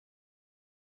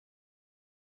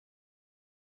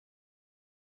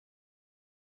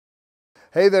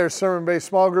Hey there, sermon-based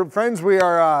small group friends. We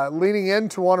are leaning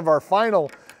into one of our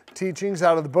final teachings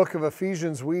out of the book of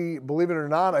Ephesians. We, believe it or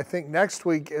not, I think next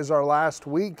week is our last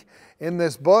week in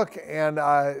this book. And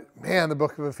man, the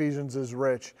book of Ephesians is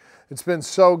rich. It's been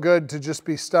so good to just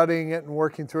be studying it and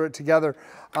working through it together.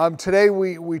 Today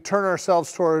we turn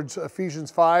ourselves towards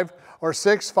Ephesians 5 or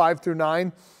 6, 5 through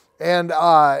 9. And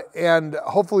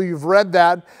hopefully you've read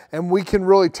that, and we can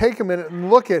really take a minute and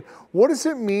look at what does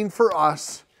it mean for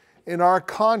us in our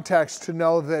context to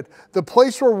know that the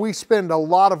place where we spend a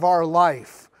lot of our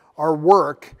life, our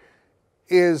work,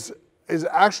 is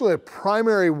actually a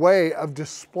primary way of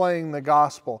displaying the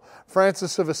gospel.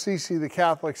 Francis of Assisi, the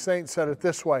Catholic saint, said it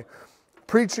this way: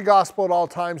 preach the gospel at all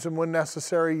times, and when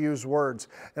necessary, use words.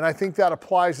 And I think that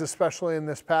applies especially in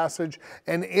this passage.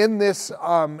 And in this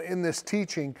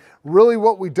teaching, really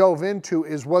what we dove into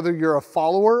is whether you're a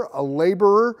follower, a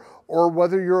laborer, or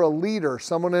whether you're a leader,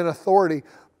 someone in authority,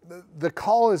 the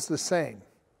call is the same.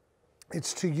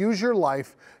 It's to use your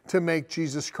life to make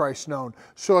Jesus Christ known.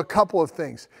 So a couple of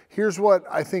things. Here's what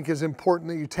I think is important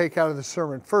that you take out of the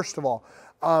sermon. First of all,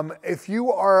 if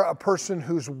you are a person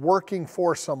who's working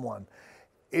for someone,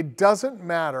 it doesn't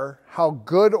matter how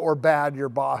good or bad your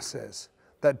boss is.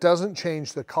 That doesn't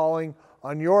change the calling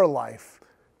on your life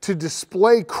to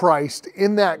display Christ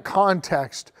in that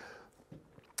context,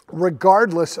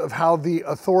 regardless of how the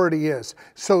authority is.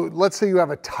 So let's say you have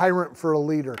a tyrant for a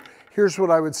leader. Here's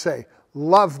what I would say: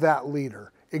 love that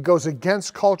leader. It goes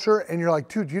against culture, and you're like,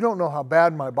 dude, you don't know how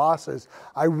bad my boss is.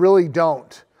 I really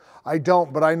don't. I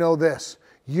don't, but I know this.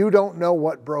 You don't know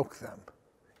what broke them.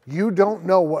 You don't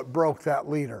know what broke that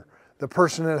leader, the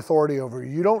person in authority over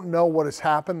you. You don't know what has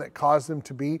happened that caused them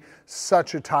to be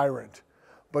such a tyrant,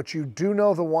 but you do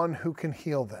know the one who can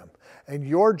heal them. And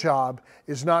your job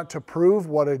is not to prove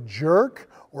what a jerk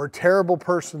or terrible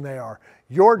person they are.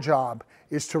 Your job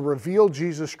is to reveal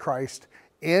Jesus Christ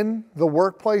in the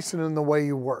workplace and in the way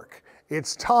you work.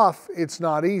 It's tough, it's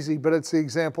not easy, but it's the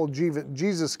example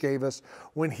Jesus gave us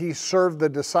when he served the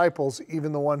disciples,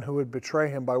 even the one who would betray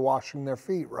him, by washing their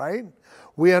feet, right?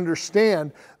 We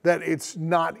understand that it's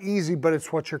not easy, but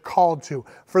it's what you're called to.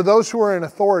 For those who are in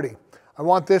authority, I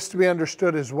want this to be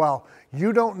understood as well.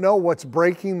 You don't know what's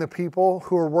breaking the people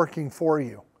who are working for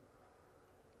you.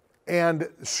 And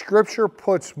Scripture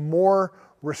puts more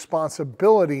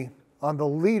responsibility on the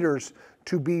leaders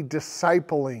to be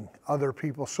discipling other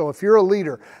people. So if you're a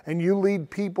leader and you lead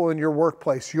people in your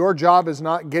workplace, your job is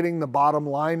not getting the bottom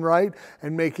line right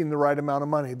and making the right amount of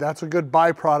money. That's a good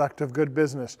byproduct of good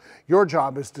business. Your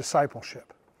job is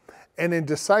discipleship. And in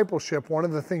discipleship, one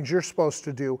of the things you're supposed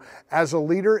to do as a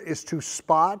leader is to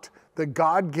spot the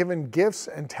God-given gifts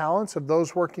and talents of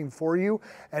those working for you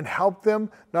and help them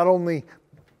not only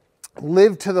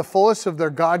live to the fullest of their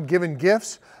God-given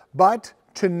gifts, but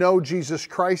to know Jesus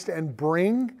Christ and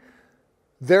bring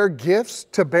their gifts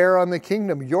to bear on the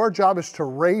kingdom. Your job is to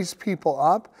raise people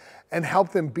up and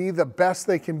help them be the best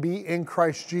they can be in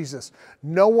Christ Jesus.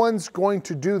 No one's going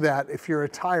to do that if you're a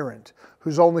tyrant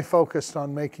who's only focused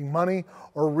on making money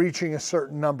or reaching a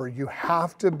certain number. You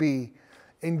have to be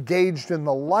engaged in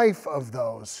the life of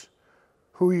those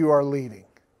who you are leading.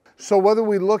 So whether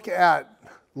we look at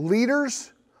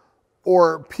leaders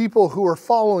or people who are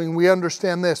following, we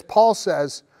understand this. Paul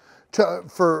says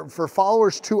for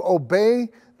followers to obey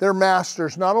their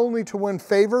masters, not only to win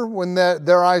favor when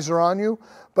their eyes are on you,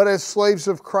 but as slaves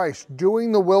of Christ,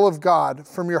 doing the will of God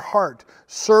from your heart.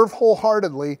 Serve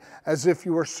wholeheartedly as if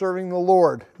you were serving the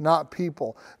Lord, not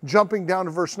people. Jumping down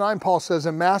to verse 9, Paul says,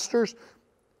 and masters,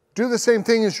 do the same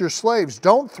thing as your slaves.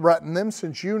 Don't threaten them,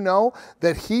 since you know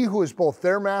that he who is both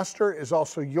their master is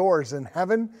also yours in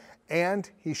heaven,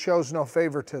 and he shows no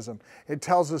favoritism. It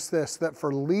tells us this, that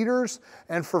for leaders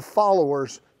and for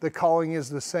followers, the calling is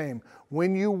the same.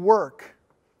 When you work,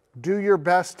 do your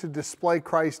best to display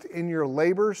Christ in your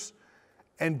labors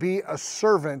and be a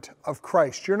servant of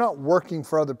Christ. You're not working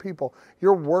for other people.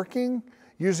 You're working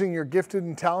using your gifted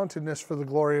and talentedness for the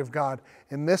glory of God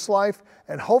in this life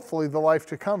and hopefully the life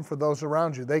to come for those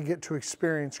around you. They get to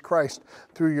experience Christ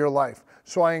through your life.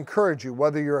 So I encourage you,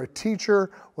 whether you're a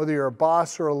teacher, whether you're a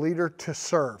boss or a leader, to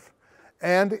serve.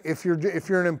 And if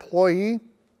you're an employee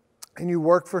and you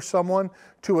work for someone,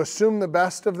 to assume the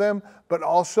best of them, but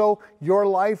also your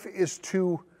life is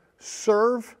to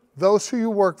serve those who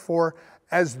you work for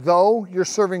as though you're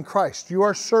serving Christ. You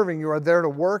are serving, you are there to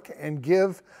work and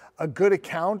give a good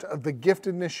account of the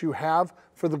giftedness you have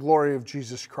for the glory of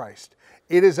Jesus Christ.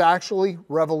 It is actually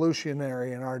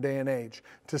revolutionary in our day and age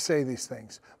to say these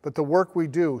things, but the work we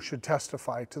do should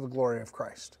testify to the glory of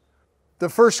Christ. The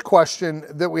first question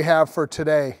that we have for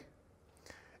today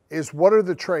is, what are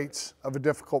the traits of a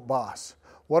difficult boss?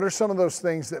 What are some of those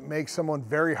things that make someone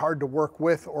very hard to work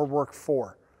with or work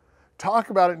for? Talk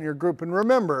about it in your group. And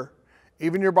remember,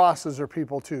 even your bosses are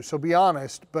people too. So be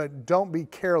honest, but don't be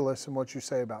careless in what you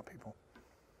say about people.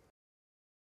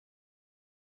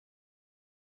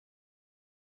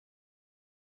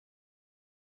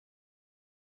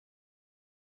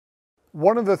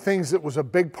 One of the things that was a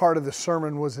big part of the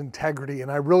sermon was integrity, and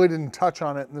I really didn't touch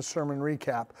on it in the sermon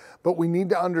recap, but we need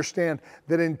to understand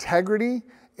that integrity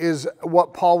is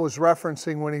what Paul was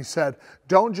referencing when he said,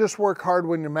 don't just work hard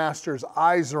when your master's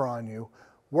eyes are on you.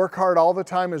 Work hard all the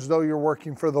time as though you're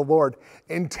working for the Lord.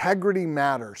 Integrity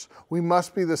matters. We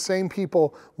must be the same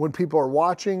people when people are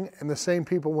watching and the same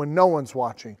people when no one's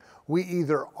watching. We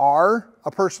either are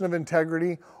a person of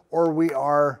integrity or we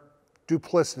are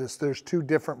duplicitous. There's two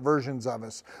different versions of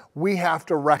us. We have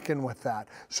to reckon with that.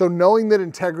 So knowing that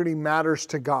integrity matters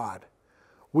to God,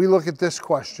 we look at this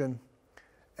question,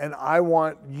 and I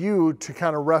want you to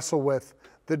kind of wrestle with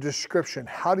the description.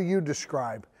 How do you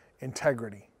describe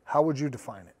integrity? How would you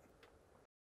define it?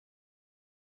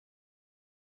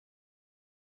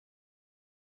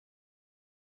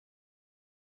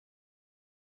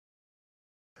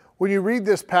 When you read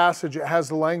this passage, it has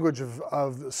the language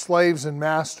of slaves and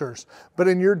masters. But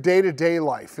in your day-to-day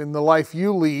life, in the life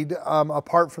you lead,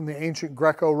 apart from the ancient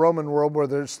Greco-Roman world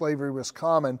where slavery was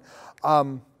common,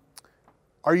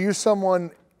 are you someone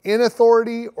in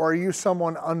authority or are you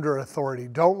someone under authority?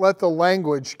 Don't let the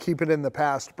language keep it in the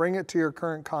past. Bring it to your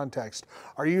current context.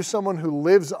 Are you someone who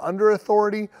lives under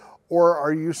authority or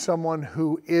are you someone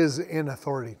who is in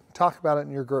authority? Talk about it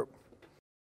in your group.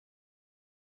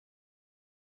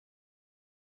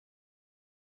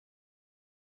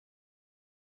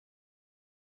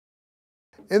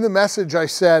 In the message, I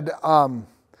said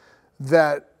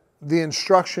that the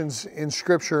instructions in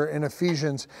Scripture in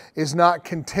Ephesians is not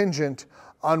contingent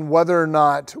on whether or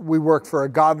not we work for a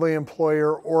godly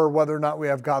employer or whether or not we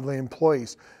have godly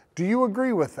employees. Do you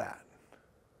agree with that?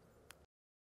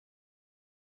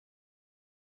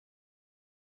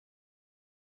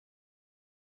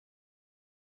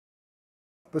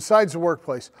 Besides the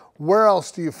workplace, where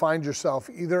else do you find yourself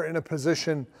either in a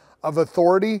position of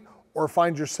authority or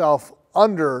find yourself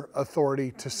under authority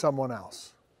to someone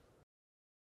else?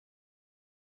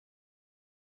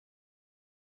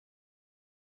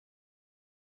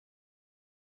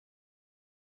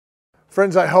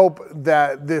 Friends, I hope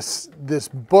that this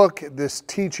book, this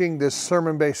teaching, this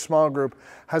sermon-based small group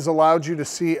has allowed you to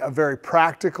see a very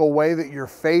practical way that your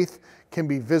faith can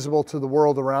be visible to the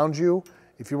world around you.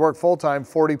 If you work full-time,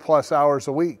 40 plus hours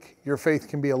a week, your faith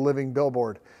can be a living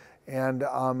billboard. And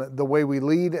the way we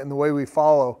lead and the way we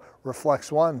follow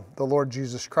reflects one, the Lord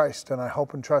Jesus Christ. And I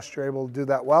hope and trust you're able to do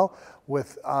that well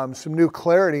with some new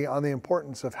clarity on the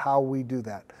importance of how we do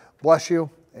that. Bless you,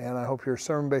 and I hope your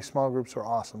sermon-based small groups are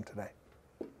awesome today.